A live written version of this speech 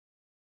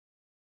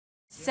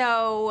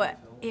So,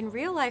 in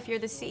real life, you're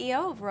the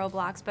CEO of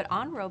Roblox, but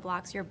on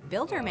Roblox, you're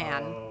Builder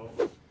Man.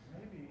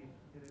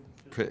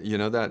 You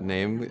know that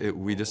name?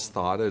 We just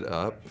thought it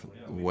up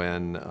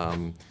when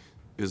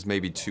it was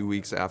maybe 2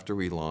 weeks after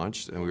we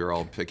launched, and we were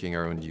all picking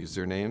our own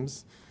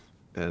usernames,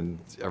 and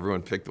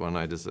everyone picked one.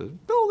 I just said,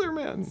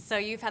 Builderman. So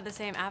you've had the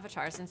same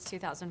avatar since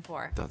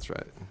 2004. That's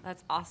right.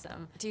 That's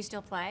awesome. Do you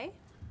still play?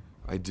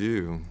 I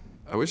do.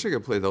 I wish I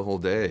could play the whole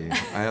day.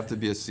 I have to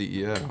be a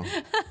CEO.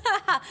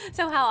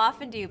 So how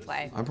often do you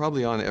play? I'm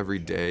probably on every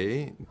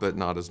day, but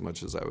not as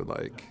much as I would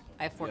like.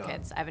 I have 4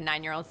 kids. I have a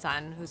 9-year-old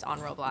son who's on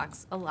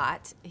Roblox a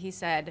lot. He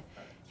said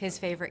his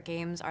favorite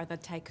games are the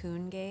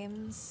tycoon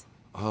games.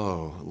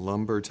 Oh,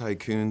 Lumber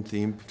Tycoon,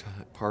 Theme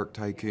Park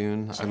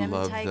Tycoon. I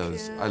love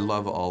those. I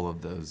love all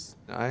of those.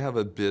 I have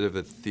a bit of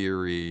a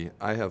theory.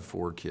 I have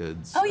 4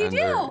 kids. Oh, you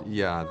do?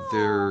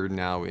 They're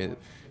now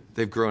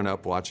they've grown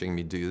up watching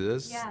me do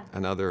this. Yeah.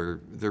 And now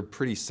they're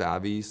pretty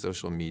savvy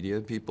social media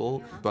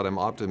people, but I'm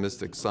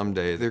optimistic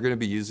someday they're going to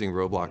be using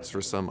Roblox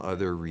for some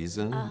other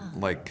reason,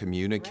 like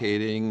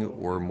communicating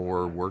or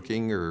more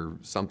working or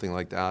something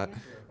like that.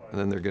 And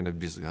then they're going to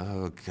be like,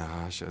 oh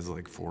gosh, I was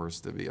like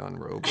forced to be on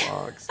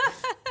Roblox.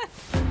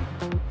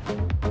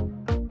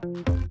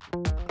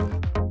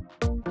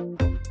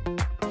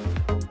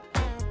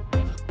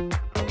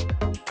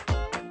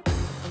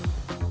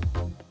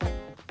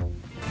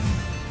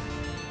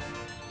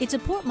 It's a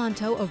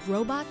portmanteau of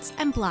robots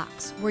and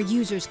blocks where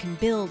users can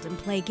build and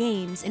play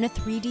games in a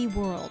 3D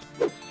world.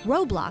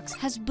 Roblox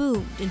has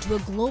boomed into a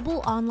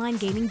global online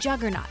gaming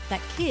juggernaut that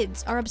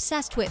kids are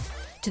obsessed with,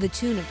 to the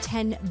tune of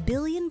 10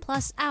 billion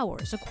plus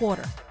hours a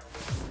quarter.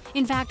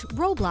 In fact,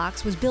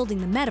 Roblox was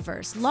building the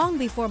metaverse long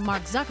before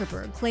Mark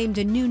Zuckerberg claimed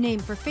a new name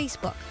for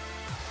Facebook.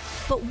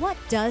 But what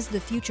does the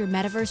future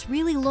metaverse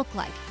really look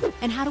like?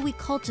 And how do we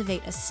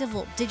cultivate a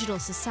civil digital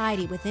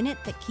society within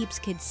it that keeps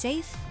kids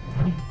safe?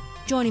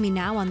 Joining me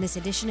now on this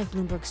edition of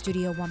Bloomberg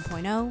Studio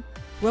 1.0,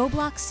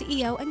 Roblox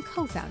CEO and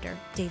co-founder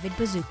David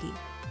Baszucki.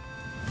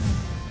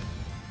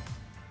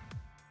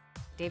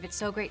 David,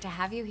 so great to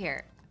have you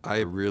here.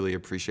 I really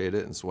appreciate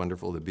it. It's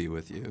wonderful to be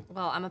with you.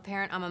 Well, I'm a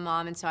parent, I'm a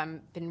mom, and so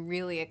I've been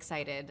really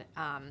excited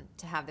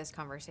to have this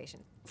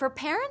conversation. For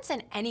parents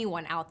and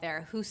anyone out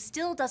there who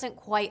still doesn't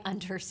quite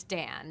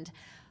understand,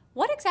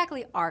 what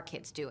exactly are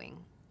kids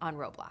doing on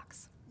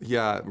Roblox?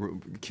 Yeah,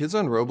 kids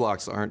on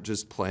Roblox aren't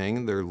just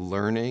playing, they're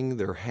learning,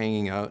 they're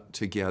hanging out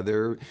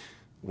together.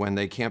 When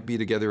they can't be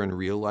together in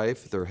real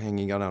life, they're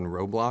hanging out on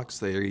Roblox.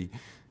 They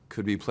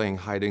could be playing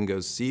hide and go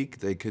seek,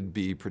 they could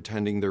be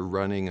pretending they're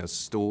running a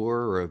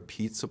store or a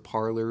pizza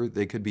parlor,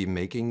 they could be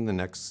making the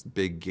next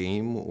big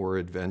game or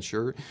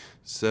adventure.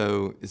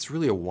 So it's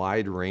really a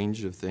wide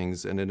range of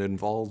things, and it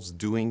involves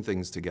doing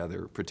things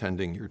together,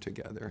 pretending you're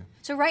together.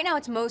 So right now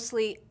it's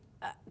mostly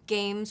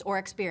games or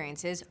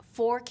experiences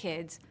for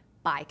kids,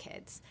 by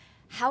kids.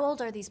 How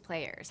old are these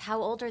players?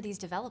 How old are these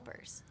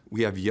developers?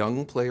 We have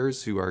young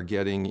players who are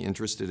getting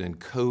interested in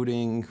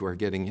coding, who are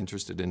getting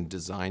interested in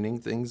designing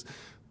things,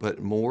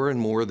 but more and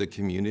more the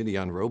community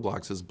on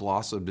Roblox has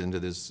blossomed into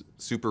this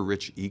super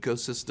rich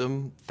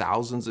ecosystem,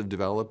 thousands of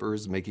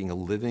developers making a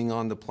living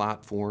on the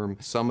platform.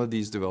 Some of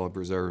these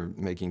developers are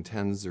making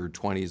tens or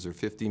 20s or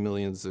 50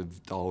 millions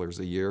of dollars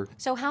a year.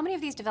 So how many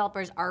of these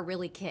developers are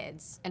really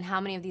kids, and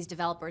how many of these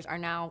developers are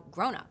now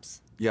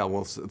grown-ups? Yeah,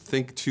 well,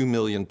 think 2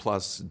 million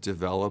plus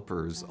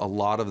developers. A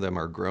lot of them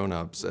are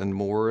grown-ups, and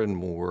more,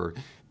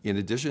 in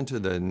addition to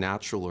the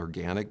natural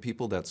organic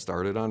people that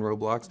started on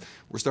Roblox,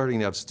 we're starting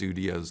to have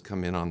studios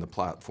come in on the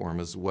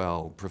platform as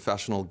well.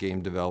 Professional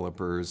game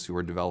developers who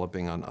are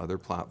developing on other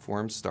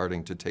platforms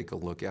starting to take a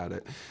look at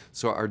it.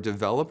 So our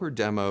developer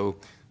demo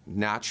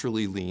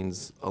naturally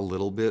leans a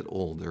little bit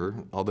older,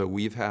 although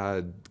we've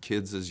had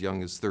kids as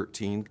young as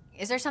 13.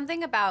 Is there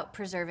something about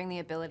preserving the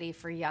ability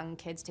for young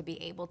kids to be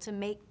able to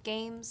make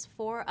games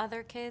for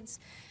other kids?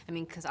 I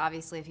mean, because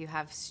obviously if you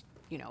have,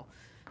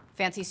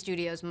 fancy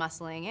studios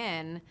muscling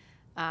in,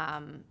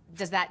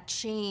 does that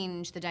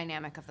change the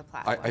dynamic of the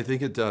platform? I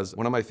think it does.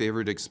 One of my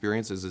favorite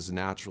experiences is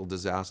natural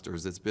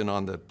disasters. It's been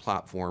on the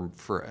platform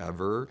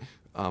forever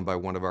by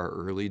one of our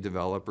early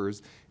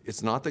developers.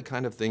 It's not the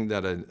kind of thing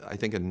that I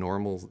think a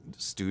normal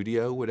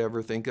studio would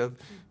ever think of,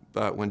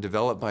 but when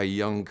developed by a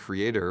young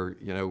creator,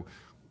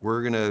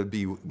 we're gonna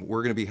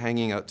be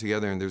hanging out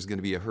together, and there's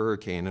gonna be a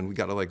hurricane, and we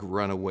gotta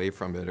run away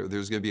from it, or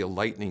there's gonna be a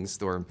lightning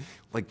storm.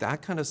 Like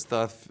that kind of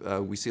stuff,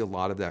 we see a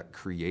lot of that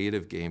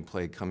creative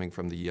gameplay coming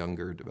from the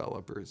younger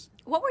developers.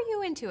 What were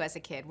you into as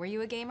a kid? Were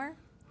you a gamer?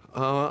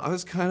 I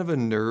was kind of a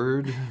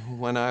nerd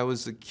when I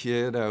was a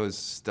kid. I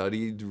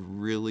studied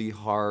really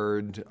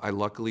hard. I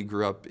luckily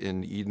grew up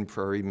in Eden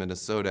Prairie,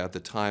 Minnesota. At the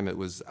time, it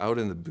was out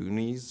in the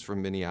boonies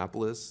from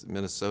Minneapolis,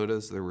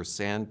 Minnesota, so there were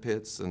sand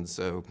pits, and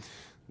so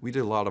we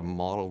did a lot of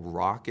model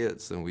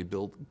rockets, and we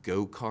built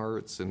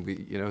go-karts, and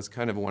it's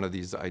kind of one of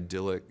these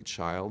idyllic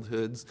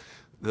childhoods.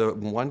 The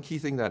one key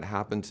thing that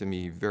happened to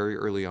me very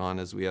early on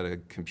is we had a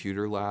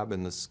computer lab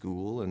in the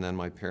school, and then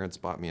my parents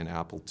bought me an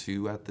Apple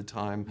II at the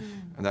time,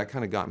 and that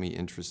kind of got me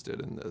interested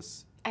in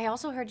this. I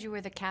also heard you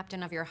were the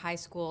captain of your high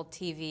school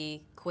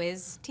TV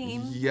quiz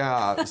team.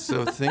 Yeah,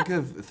 so think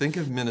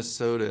of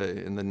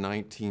Minnesota in the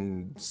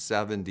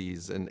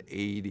 1970s and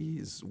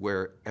 80s,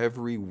 where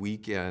every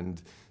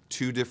weekend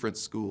 2 different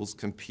schools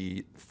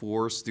compete,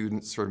 4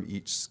 students from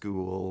each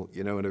school,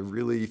 in a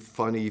really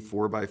funny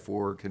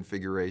 4x4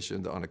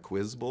 configuration on a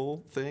quiz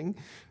bowl thing.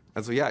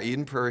 And so yeah,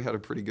 Eden Prairie had a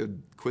pretty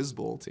good quiz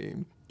bowl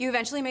team. You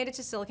eventually made it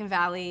to Silicon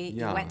Valley.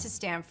 Yeah. You went to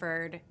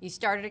Stanford. You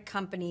started a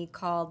company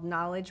called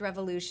Knowledge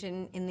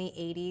Revolution in the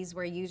 80s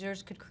where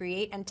users could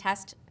create and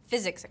test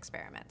physics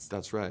experiments.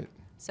 That's right.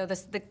 So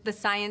the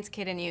science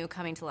kid in you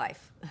coming to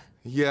life.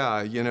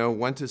 Yeah,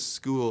 went to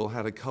school,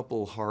 had a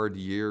couple hard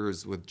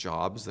years with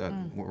jobs that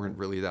weren't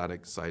really that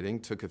exciting,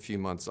 took a few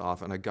months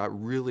off, and I got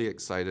really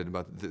excited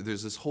about,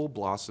 there's this whole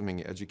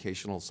blossoming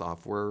educational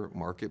software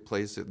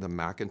marketplace. The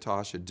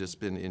Macintosh had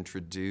just been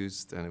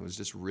introduced, and it was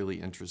just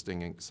really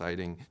interesting and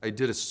exciting. I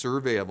did a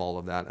survey of all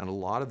of that, and a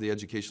lot of the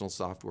educational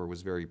software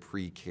was very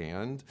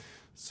pre-canned.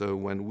 So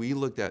when we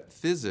looked at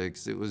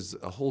physics, it was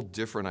a whole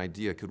different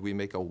idea. Could we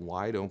make a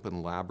wide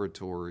open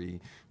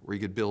laboratory where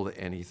you could build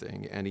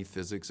anything, any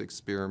physics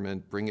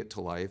experiment, bring it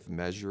to life,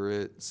 measure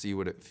it, see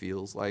what it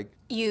feels like?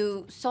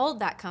 You sold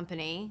that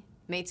company,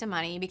 made some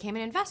money, you became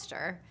an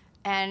investor,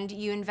 and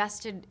you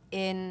invested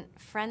in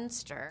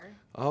Friendster.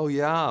 Oh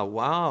yeah,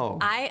 wow.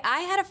 I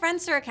had a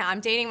Friendster account.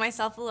 I'm dating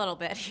myself a little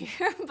bit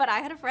here, but I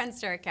had a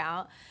Friendster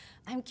account.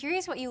 I'm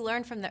curious what you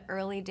learned from the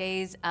early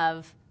days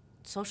of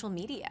social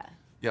media.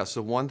 Yeah,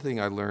 so one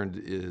thing I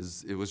learned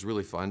is it was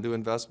really fun to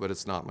invest, but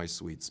it's not my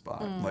sweet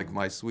spot. Like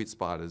my sweet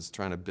spot is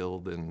trying to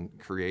build and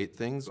create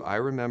things. I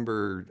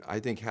remember, I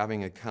think,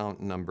 having account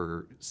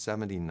number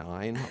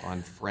 79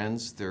 on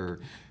Friendster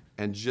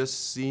and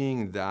just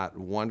seeing that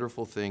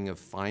wonderful thing of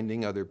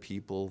finding other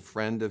people,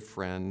 friend of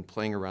friend,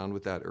 playing around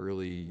with that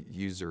early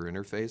user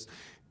interface.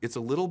 It's a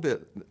little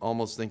bit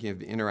almost thinking of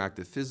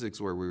interactive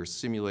physics where we were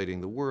simulating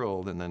the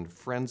world, and then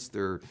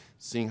Friendster,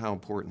 seeing how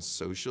important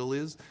social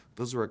is.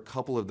 Those are a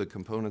couple of the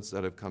components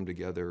that have come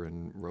together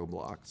in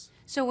Roblox.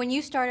 So when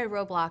you started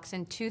Roblox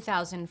in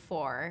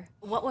 2004,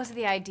 what was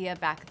the idea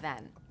back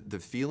then? The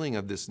feeling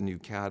of this new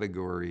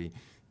category,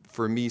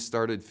 for me,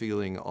 started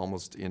feeling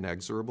almost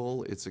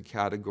inexorable. It's a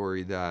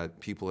category that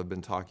people have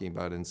been talking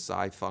about in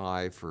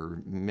sci-fi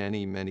for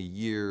many, many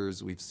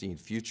years. We've seen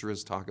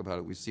futurists talk about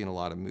it. We've seen a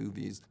lot of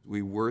movies.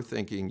 We were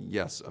thinking,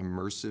 yes,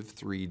 immersive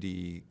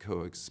 3D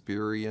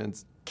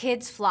co-experience.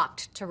 Kids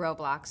flocked to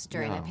Roblox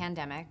during the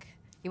pandemic.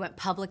 You went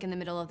public in the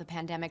middle of the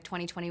pandemic,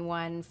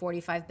 2021,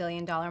 $45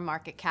 billion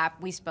market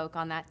cap. We spoke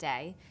on that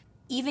day.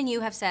 Even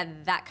you have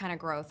said that kind of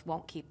growth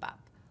won't keep up.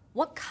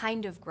 What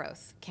kind of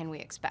growth can we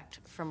expect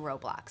from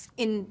Roblox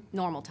in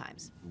normal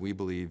times? We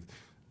believe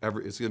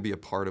it's going to be a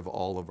part of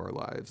all of our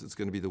lives. It's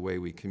going to be the way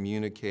we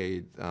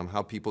communicate,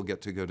 how people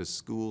get to go to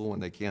school when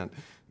they can't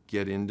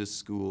get into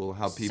school,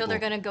 how people... So they're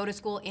going to go to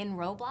school in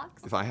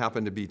Roblox? If I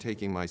happen to be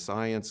taking my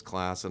science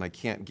class and I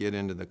can't get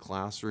into the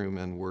classroom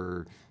and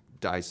we're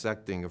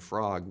dissecting a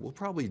frog, we'll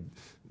probably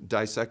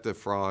dissect a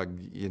frog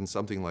in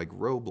something like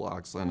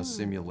Roblox on a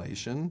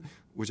simulation,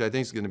 which I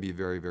think is going to be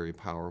very, very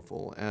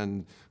powerful.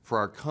 And for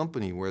our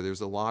company, where there's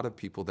a lot of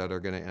people that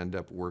are going to end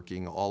up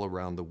working all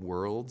around the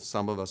world,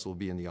 some of us will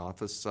be in the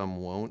office, some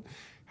won't,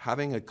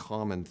 having a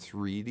common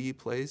 3D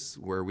place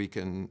where we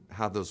can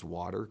have those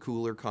water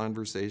cooler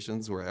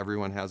conversations where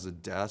everyone has a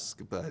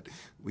desk, but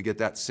we get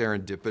that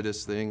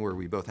serendipitous thing where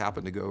we both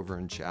happen to go over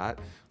and chat,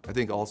 I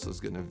think also is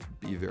going to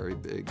be very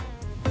big.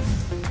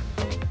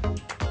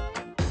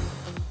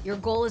 Your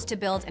goal is to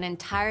build an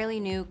entirely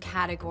new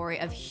category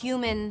of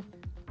human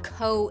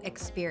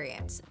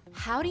co-experience.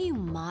 How do you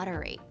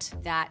moderate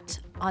that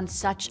on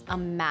such a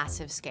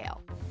massive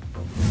scale?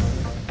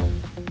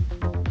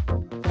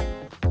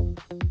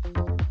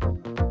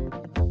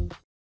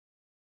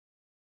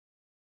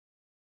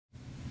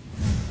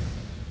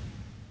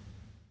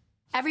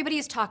 Everybody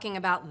is talking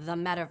about the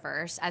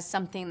metaverse as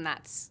something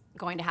that's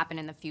going to happen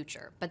in the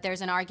future, but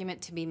there's an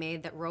argument to be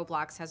made that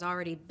Roblox has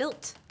already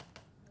built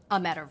a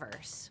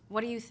metaverse.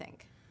 What do you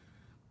think?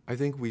 I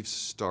think we've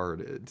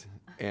started,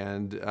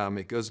 and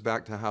it goes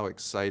back to how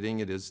exciting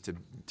it is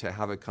to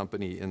have a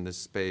company in this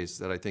space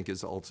that I think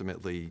has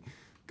ultimately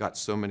got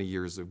so many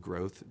years of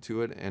growth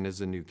to it and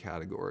is a new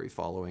category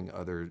following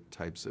other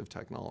types of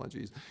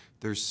technologies.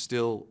 There's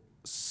still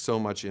so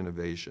much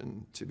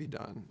innovation to be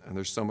done, and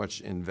there's so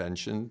much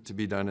invention to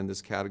be done in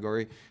this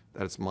category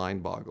that it's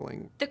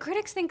mind-boggling. The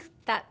critics think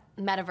that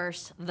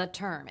metaverse, the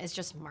term, is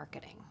just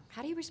marketing.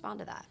 How do you respond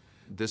to that?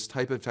 This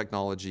type of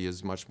technology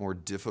is much more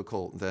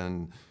difficult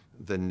than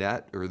the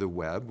net or the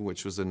web,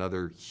 which was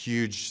another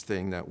huge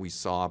thing that we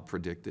saw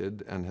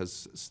predicted and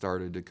has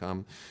started to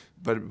come.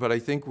 But I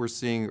think we're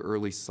seeing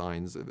early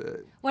signs of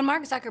it. When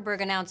Mark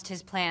Zuckerberg announced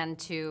his plan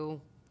to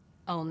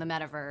own the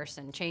metaverse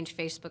and change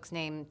Facebook's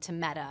name to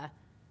Meta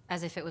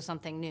as if it was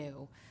something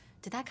new,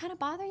 did that kind of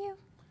bother you?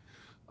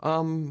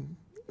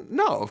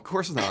 No, of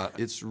course not.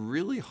 It's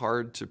really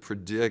hard to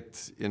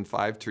predict in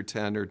 5 to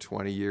 10 or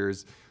 20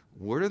 years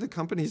what are the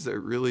companies that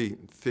really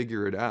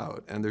figure it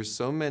out? And there's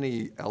so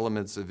many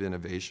elements of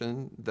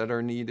innovation that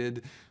are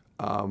needed.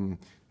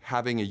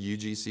 Having a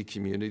UGC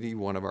community,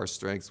 one of our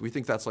strengths, we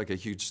think that's like a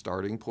huge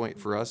starting point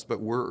for us,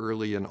 but we're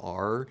early in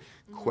our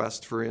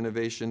quest for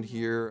innovation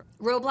here.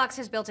 Roblox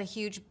has built a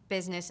huge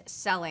business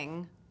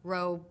selling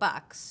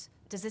Robux.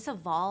 Does this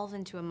evolve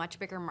into a much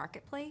bigger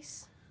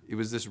marketplace? It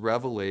was this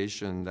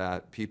revelation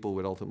that people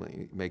would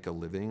ultimately make a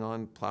living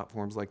on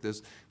platforms like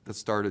this that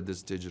started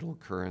this digital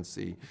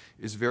currency.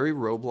 It's very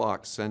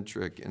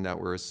Roblox-centric in that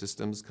we're a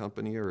systems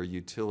company or a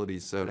utility,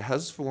 so it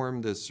has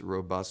formed this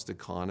robust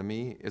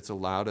economy. It's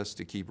allowed us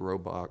to keep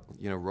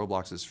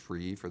Roblox is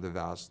free for the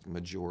vast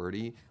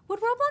majority. Would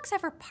Roblox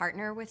ever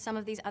partner with some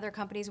of these other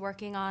companies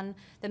working on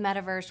the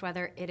metaverse,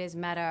 whether it is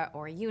Meta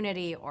or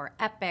Unity or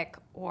Epic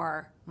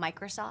or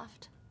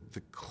Microsoft? The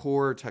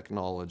core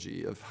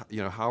technology of,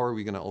 how are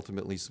we going to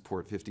ultimately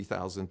support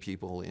 50,000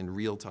 people in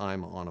real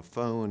time on a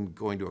phone,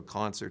 going to a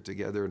concert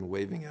together and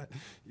waving at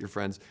your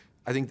friends?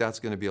 I think that's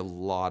going to be a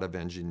lot of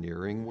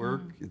engineering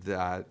work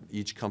that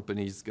each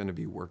company is going to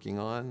be working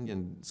on,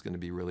 and it's going to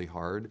be really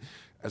hard.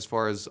 As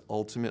far as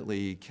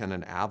ultimately, can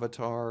an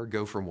avatar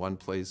go from one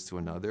place to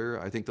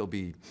another? I think there'll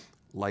be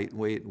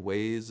lightweight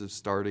ways of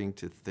starting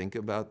to think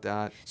about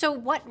that. So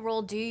what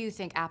role do you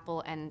think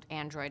Apple and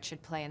Android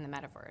should play in the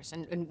metaverse?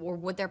 Or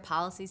would their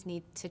policies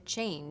need to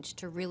change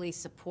to really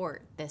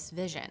support this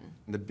vision?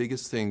 The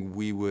biggest thing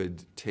we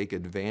would take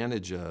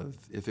advantage of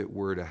if it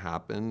were to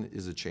happen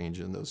is a change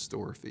in those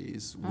store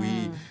fees.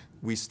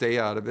 We stay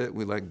out of it.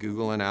 We let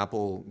Google and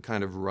Apple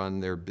kind of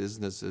run their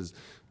businesses.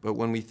 But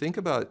when we think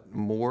about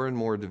more and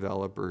more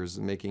developers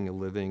making a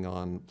living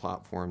on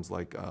platforms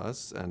like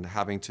us and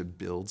having to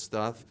build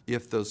stuff,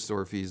 if those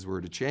store fees were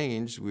to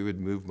change, we would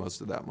move most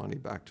of that money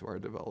back to our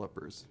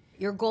developers.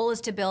 Your goal is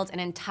to build an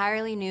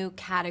entirely new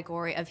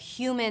category of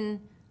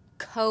human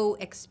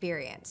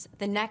co-experience,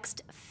 the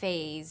next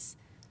phase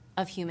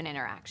of human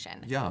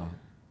interaction. Yeah.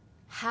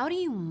 How do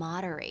you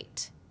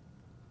moderate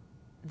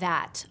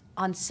that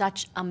on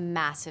such a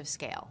massive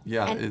scale?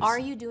 Yeah, and are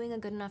you doing a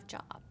good enough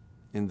job?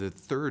 In the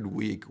third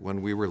week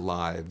when we were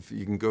live,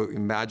 you can go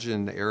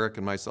imagine Eric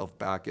and myself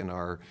back in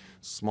our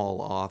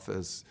small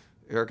office.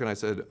 Eric and I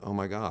said, oh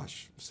my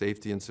gosh,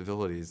 safety and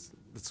civilities,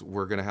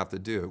 we're going to have to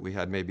do it. We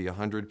had maybe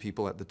 100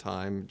 people at the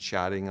time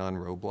chatting on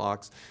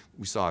Roblox.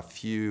 We saw a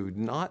few,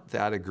 not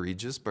that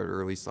egregious, but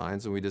early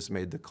signs, and we just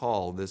made the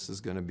call. This is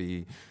going to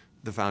be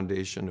the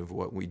foundation of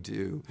what we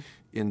do.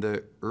 In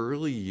the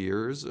early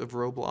years of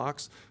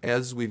Roblox,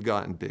 as we've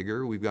gotten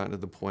bigger, we've gotten to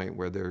the point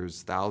where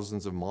there's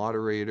thousands of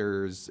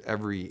moderators.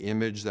 Every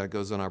image that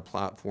goes on our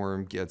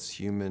platform gets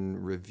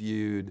human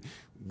reviewed.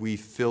 We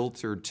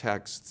filter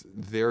text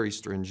very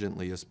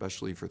stringently,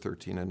 especially for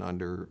 13 and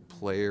under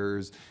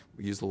players.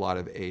 We use a lot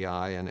of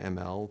AI and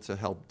ML to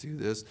help do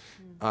this.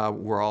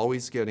 We're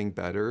always getting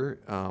better,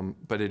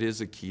 but it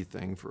is a key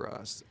thing for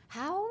us.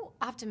 How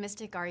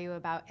optimistic are you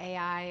about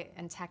AI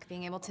and tech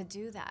being able to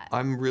do that?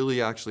 I'm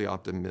really actually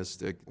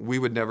optimistic. We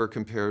would never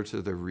compare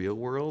to the real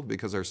world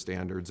because our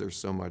standards are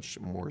so much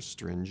more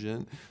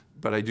stringent.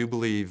 But I do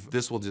believe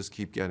this will just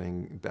keep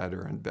getting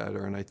better and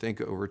better. And I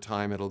think over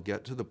time it'll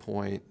get to the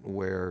point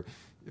where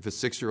if a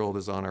 6-year-old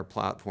is on our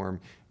platform,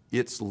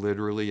 it's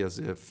literally as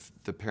if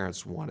the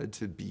parents wanted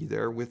to be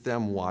there with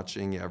them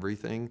watching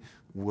everything.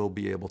 We'll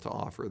be able to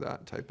offer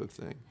that type of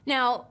thing.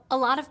 Now, a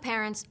lot of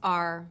parents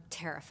are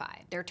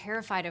terrified. They're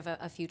terrified of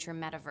a future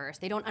metaverse.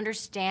 They don't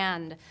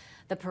understand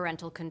the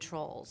parental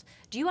controls.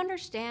 Do you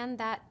understand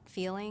that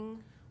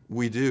feeling?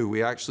 We do.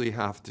 We actually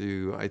have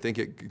to. I think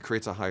it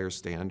creates a higher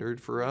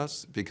standard for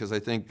us because I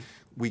think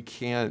we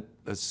can't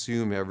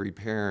assume every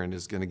parent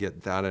is going to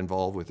get that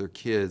involved with their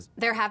kids.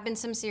 There have been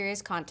some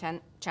serious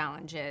content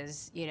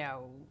challenges,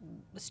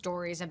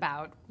 stories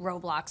about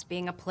Roblox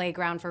being a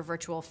playground for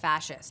virtual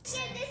fascists.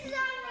 Yeah, this is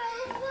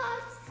on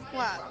Roblox.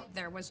 What?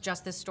 There was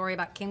just this story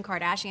about Kim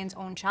Kardashian's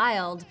own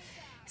child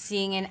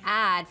seeing an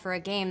ad for a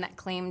game that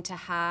claimed to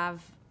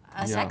have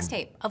a sex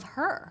tape of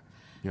her.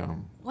 Yeah.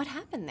 What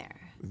happened there?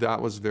 That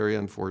was very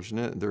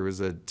unfortunate. There was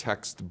a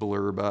text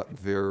blurb up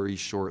very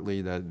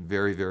shortly that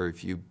very, very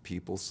few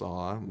people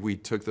saw. We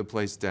took the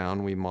place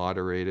down. We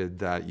moderated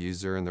that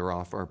user, and they're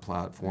off our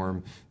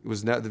platform.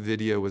 The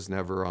video was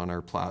never on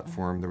our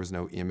platform. There was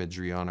no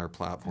imagery on our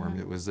platform.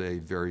 It was a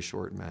very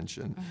short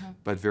mention,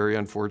 but very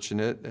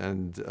unfortunate.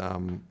 And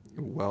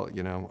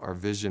our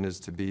vision is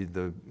to be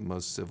the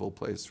most civil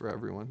place for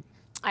everyone.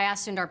 I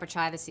asked Sundar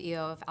Pichai, the CEO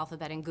of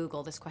Alphabet and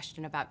Google, this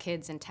question about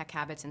kids and tech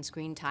habits and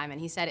screen time,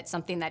 and he said it's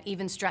something that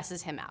even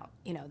stresses him out.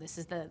 This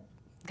is the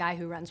guy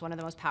who runs one of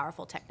the most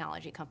powerful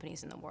technology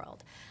companies in the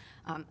world.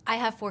 I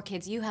have 4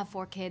 kids, you have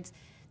 4 kids.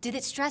 Did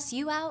it stress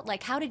you out?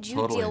 Like, how did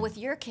you deal with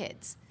your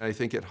kids? I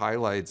think it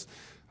highlights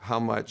how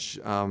much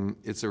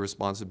it's a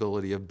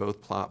responsibility of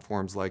both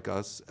platforms like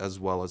us as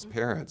well as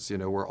parents.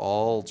 We're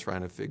all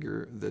trying to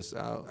figure this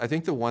out. I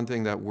think the one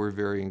thing that we're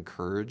very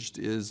encouraged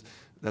is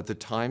that the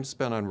time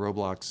spent on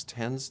Roblox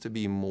tends to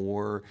be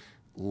more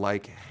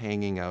like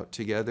hanging out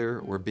together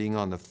or being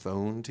on the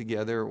phone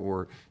together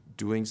or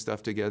doing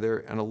stuff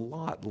together, and a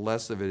lot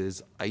less of it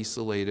is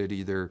isolated,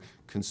 either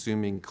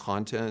consuming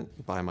content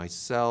by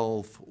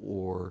myself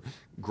or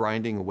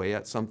grinding away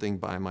at something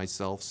by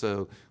myself.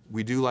 So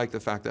we do like the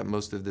fact that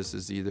most of this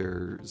is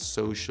either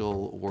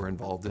social or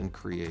involved in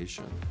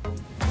creation.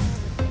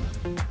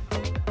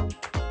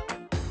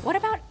 What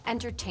about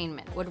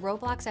entertainment? Would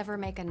Roblox ever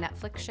make a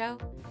Netflix show?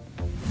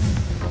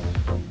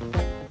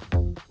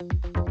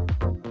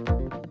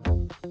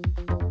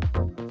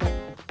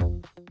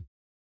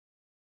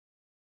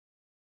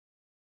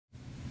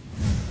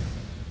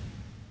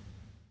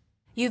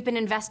 You've been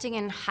investing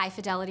in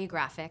high-fidelity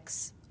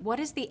graphics. What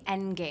is the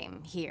end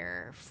game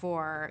here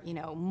for,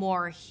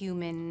 more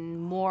human,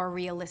 more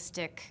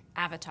realistic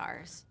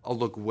avatars? I'll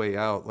look way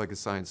out like a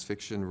science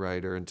fiction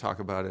writer and talk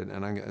about it,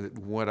 and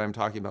what I'm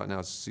talking about now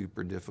is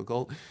super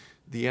difficult.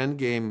 The end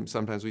game,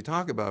 sometimes we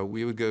talk about,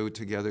 we would go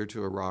together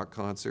to a rock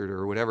concert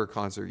or whatever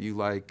concert you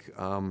like.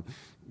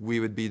 We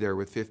would be there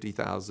with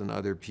 50,000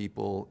 other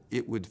people.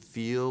 It would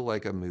feel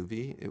like a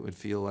movie. It would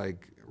feel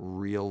like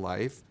real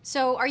life.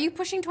 So are you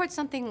pushing towards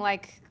something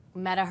like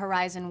Meta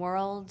Horizon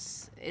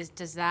Worlds?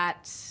 Does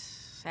that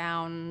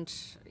sound,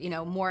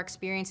 more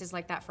experiences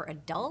like that for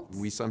adults?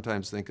 We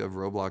sometimes think of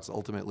Roblox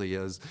ultimately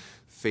as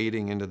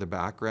fading into the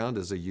background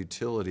as a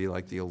utility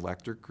like the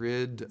electric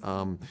grid.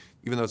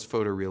 Even though it's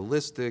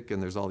photorealistic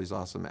and there's all these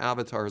awesome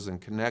avatars and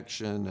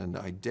connection and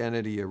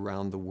identity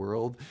around the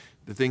world,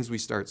 the things we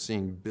start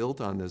seeing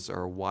built on this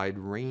are a wide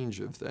range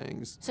of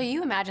things. So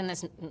you imagine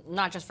this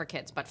not just for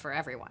kids, but for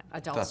everyone,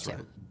 adults That's too?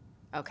 right.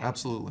 Okay.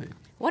 Absolutely.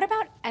 What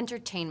about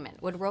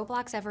entertainment? Would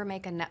Roblox ever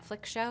make a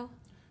Netflix show?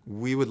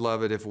 We would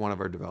love it if one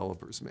of our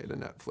developers made a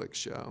Netflix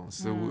show.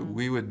 So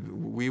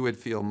we would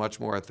feel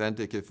much more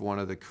authentic if one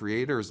of the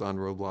creators on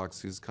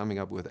Roblox, who's coming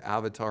up with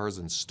avatars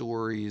and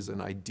stories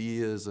and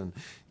ideas and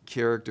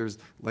characters,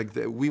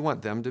 we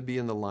want them to be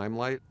in the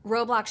limelight.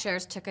 Roblox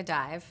shares took a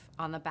dive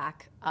on the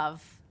back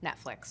of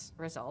Netflix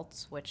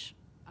results, which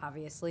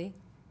obviously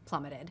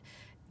plummeted.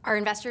 Are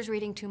investors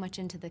reading too much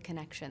into the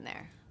connection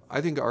there? I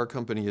think our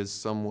company is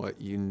somewhat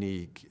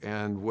unique,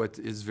 and what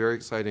is very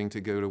exciting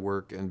to go to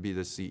work and be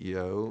the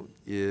CEO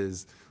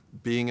is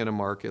being in a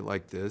market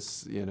like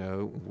this,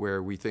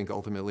 where we think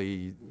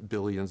ultimately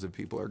billions of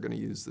people are going to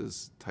use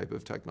this type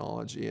of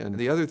technology. And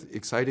the other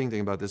exciting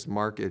thing about this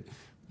market,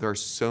 there are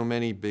so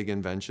many big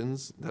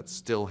inventions that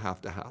still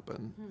have to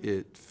happen.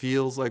 It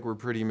feels like we're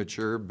pretty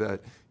mature,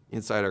 but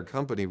inside our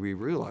company, we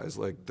realize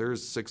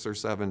there's 6 or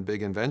 7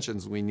 big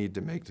inventions we need to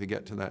make to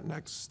get to that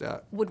next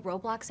step. Would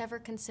Roblox ever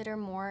consider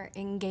more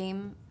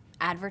in-game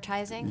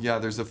advertising? Yeah,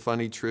 there's a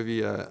funny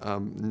trivia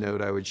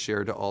note I would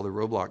share to all the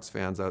Roblox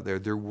fans out there.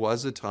 There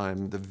was a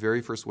time, the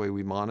very first way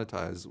we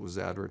monetized was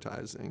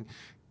advertising.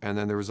 And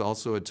then there was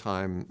also a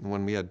time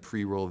when we had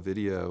pre-roll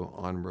video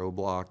on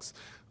Roblox.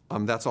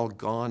 That's all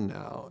gone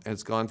now, and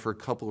it's gone for a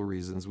couple of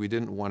reasons. We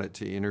didn't want it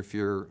to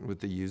interfere with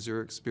the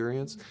user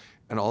experience,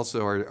 and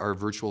also our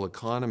virtual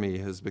economy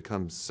has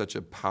become such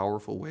a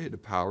powerful way to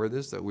power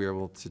this that we're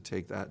able to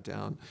take that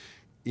down.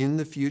 In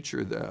the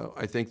future, though,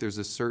 I think there's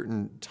a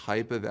certain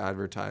type of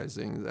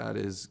advertising that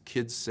is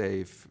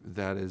kid-safe,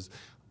 that is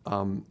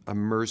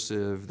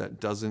immersive, that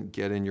doesn't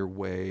get in your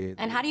way.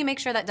 And how do you make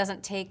sure that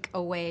doesn't take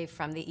away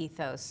from the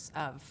ethos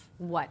of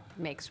what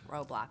makes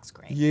Roblox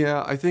great?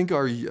 Yeah, I think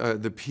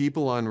the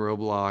people on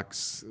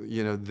Roblox,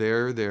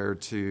 they're there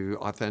to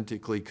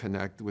authentically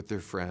connect with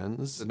their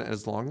friends. And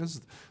as long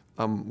as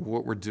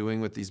what we're doing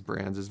with these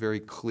brands is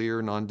very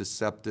clear,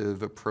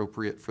 non-deceptive,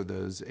 appropriate for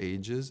those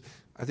ages,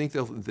 I think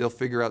they'll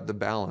figure out the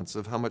balance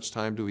of how much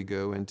time do we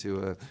go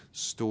into a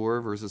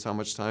store versus how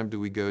much time do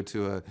we go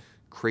to a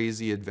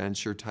crazy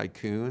adventure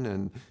tycoon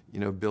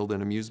and build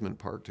an amusement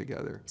park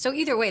together. So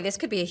either way, this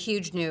could be a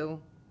huge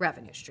new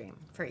revenue stream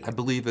for you. I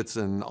believe it's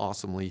an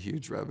awesomely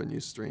huge revenue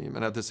stream,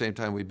 and at the same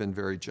time, we've been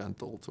very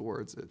gentle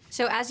towards it.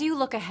 So as you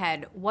look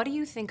ahead, what do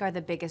you think are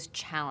the biggest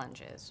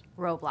challenges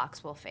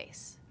Roblox will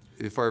face?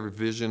 If our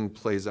vision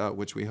plays out,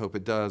 which we hope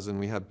it does, and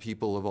we have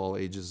people of all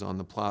ages on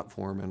the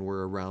platform and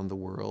we're around the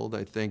world,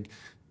 I think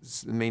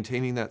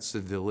maintaining that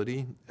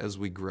civility as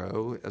we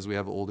grow, as we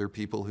have older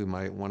people who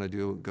might want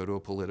to go to a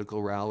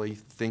political rally,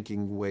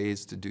 thinking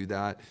ways to do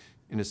that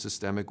in a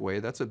systemic way,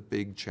 that's a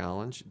big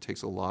challenge. It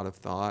takes a lot of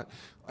thought.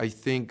 I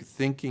think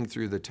thinking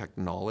through the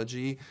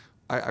technology,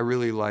 I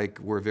really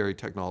we're a very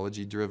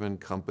technology-driven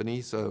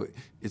company, so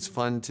it's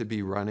fun to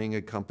be running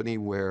a company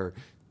where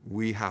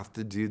we have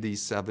to do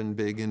these 7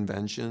 big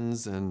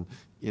inventions, and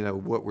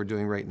what we're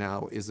doing right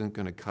now isn't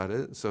going to cut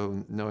it.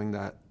 So knowing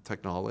that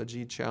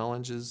technology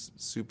challenge is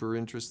super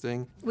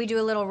interesting. We do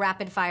a little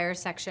rapid fire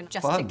section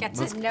just Fun. to get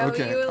to Let's- know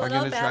okay. you a little I'm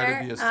going to better.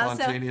 try to be as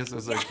spontaneous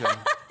as I can.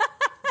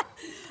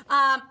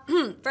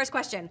 First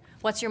question,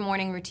 what's your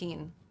morning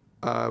routine?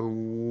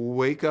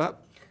 Wake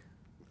up,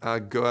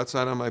 go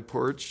outside on my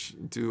porch,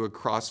 do a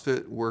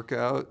CrossFit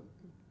workout,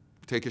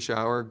 take a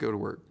shower, go to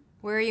work.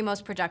 Where are you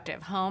most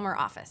productive, home or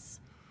office?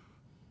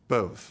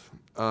 Both.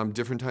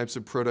 Different types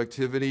of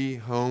productivity,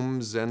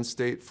 home, Zen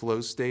state, flow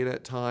state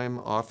at time,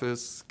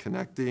 office,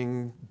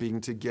 connecting,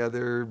 being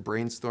together,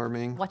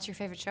 brainstorming. What's your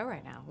favorite show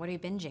right now? What are you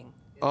binging?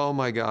 Oh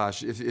my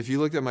gosh, if you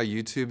looked at my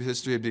YouTube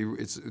history,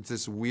 it's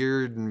this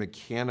weird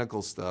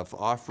mechanical stuff,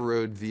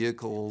 off-road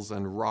vehicles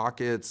and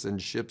rockets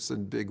and ships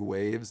and big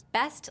waves.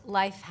 Best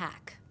life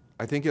hack.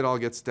 I think it all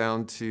gets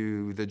down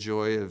to the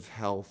joy of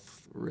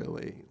health,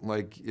 really.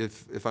 Like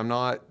if I'm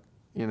not,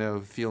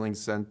 feeling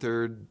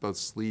centered, both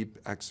sleep,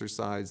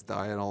 exercise,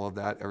 diet, all of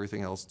that,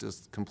 everything else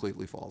just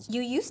completely falls.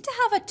 You used to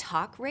have a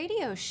talk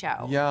radio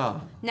show. Yeah.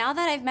 Now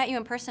that I've met you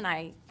in person,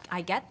 I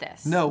get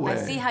this. No way. I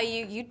see how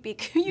you'd be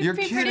You're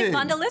pretty kidding.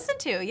 fun to listen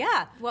to.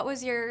 Yeah. What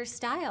was your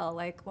style?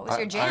 Like, what was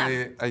your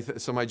jam?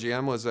 So my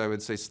jam was, I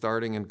would say,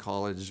 starting in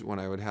college when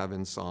I would have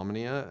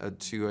insomnia at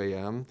 2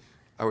 a.m.,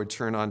 I would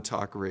turn on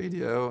talk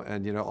radio,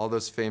 and all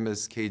those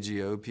famous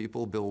KGO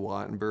people, Bill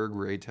Wattenberg,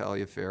 Ray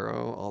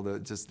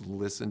Taliaferro, just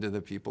listen to the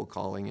people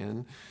calling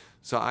in.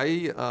 So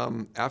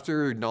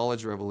after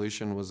Knowledge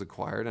Revolution was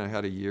acquired, and I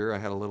had a year, I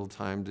had a little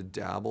time to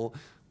dabble.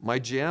 My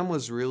jam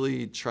was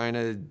really trying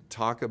to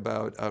talk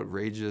about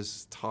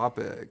outrageous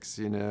topics,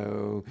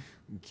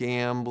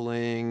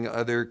 gambling,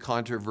 other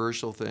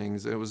controversial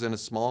things. It was in a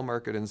small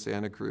market in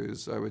Santa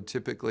Cruz. So I would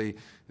typically,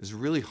 it's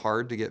really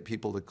hard to get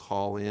people to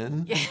call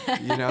in. Yeah.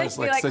 It's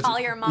like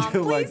call your mom,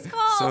 please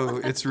call. So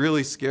it's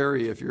really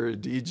scary if you're a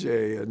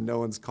DJ and no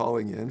one's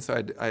calling in.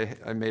 So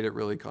I made it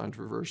really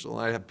controversial.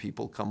 I have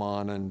people come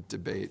on and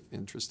debate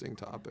interesting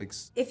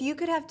topics. If you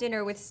could have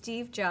dinner with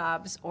Steve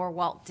Jobs or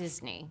Walt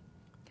Disney,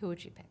 who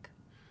would you pick?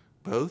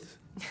 Both?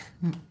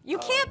 You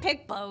can't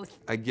pick both.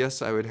 I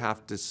guess I would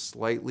have to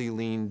slightly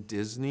lean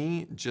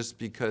Disney just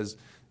because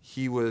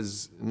he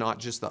was not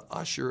just the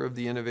usher of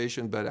the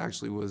innovation, but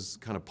actually was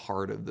kind of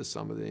part of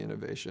some of the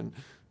innovation.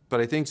 But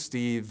I think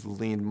Steve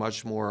leaned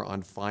much more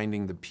on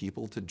finding the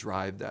people to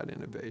drive that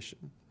innovation.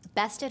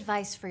 Best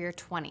advice for your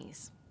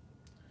 20s?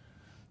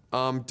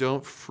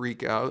 Don't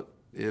freak out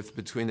if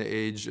between the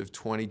age of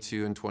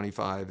 22 and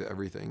 25,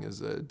 everything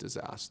is a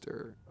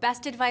disaster.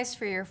 Best advice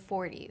for your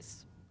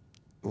 40s?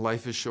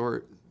 Life is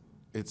short.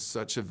 It's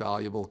such a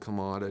valuable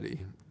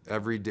commodity.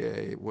 Every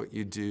day, what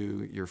you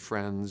do, your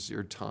friends,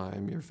 your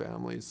time, your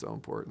family is so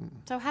important.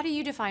 So how do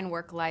you define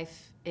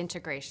work-life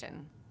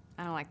integration?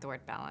 I don't like the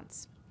word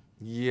balance.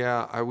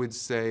 Yeah, I would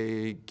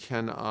say,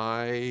 can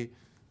I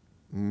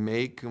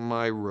make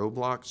my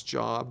Roblox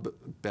job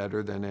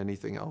better than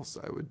anything else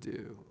I would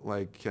do?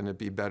 Like, can it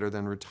be better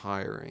than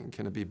retiring?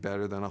 Can it be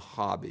better than a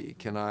hobby?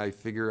 Can I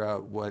figure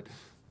out what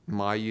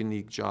my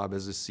unique job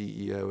as a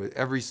CEO,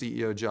 every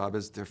CEO job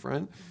is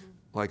different.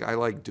 Like, I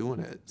like doing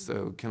it,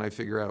 so can I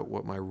figure out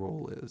what my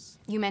role is?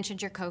 You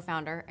mentioned your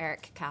co-founder,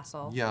 Eric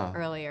Castle,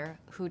 earlier,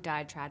 who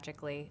died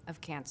tragically of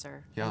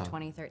cancer in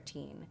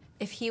 2013.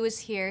 If he was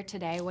here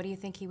today, what do you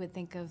think he would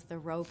think of the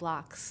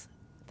Roblox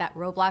that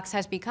Roblox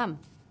has become?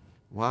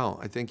 Wow,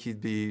 I think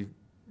he'd be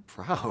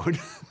proud.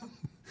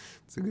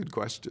 It's a good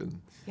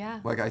question.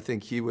 Yeah. Like, I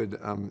think he would,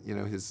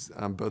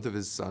 both of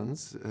his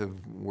sons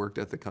have worked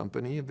at the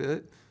company a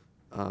bit.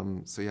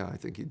 So yeah, I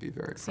think he'd be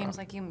very proud. Seems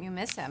like you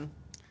miss him.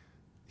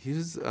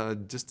 He's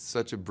just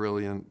such a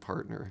brilliant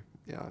partner,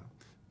 yeah.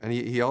 And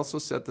he also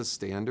set the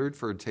standard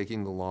for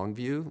taking the long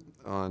view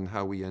on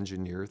how we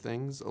engineer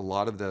things. A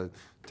lot of the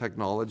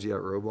technology at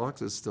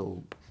Roblox is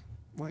still,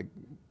 like,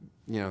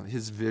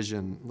 his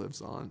vision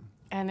lives on.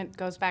 And it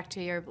goes back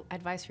to your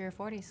advice for your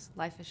 40s.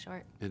 Life is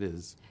short. It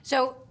is.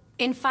 So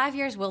in 5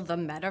 years, will the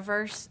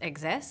metaverse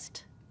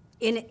exist?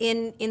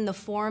 In the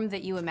form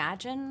that you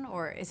imagine,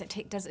 or is it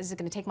going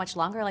to take much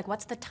longer? Like,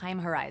 what's the time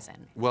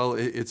horizon? Well,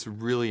 it's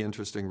really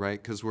interesting,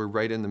 right? Because we're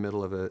right in the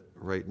middle of it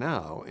right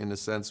now, in a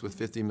sense, with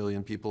 50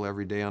 million people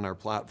every day on our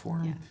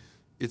platform. Yeah.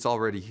 It's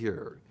already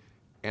here.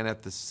 And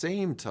at the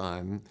same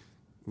time,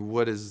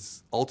 what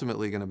is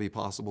ultimately going to be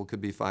possible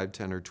could be 5,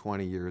 10, or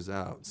 20 years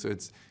out. So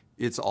the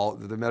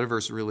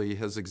metaverse really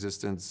has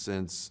existed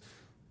since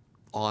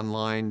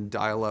online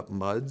dial-up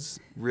MUDs,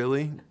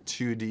 really,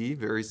 2D,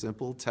 very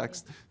simple,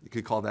 text. You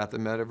could call that the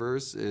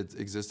metaverse. It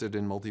existed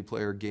in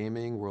multiplayer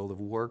gaming, World of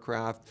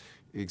Warcraft.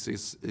 It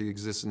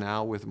exists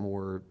now with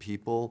more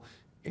people,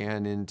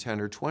 and in 10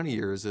 or 20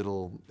 years,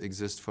 it'll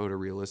exist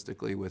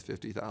photorealistically with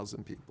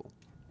 50,000 people.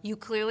 You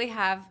clearly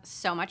have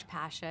so much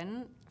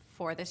passion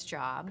for this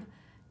job.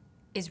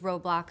 Is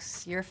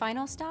Roblox your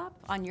final stop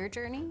on your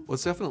journey? Well,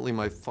 it's definitely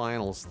my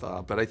final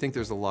stop, but I think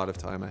there's a lot of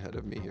time ahead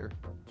of me here.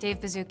 Dave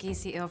Baszucki,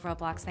 CEO of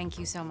Roblox, thank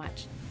you so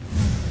much.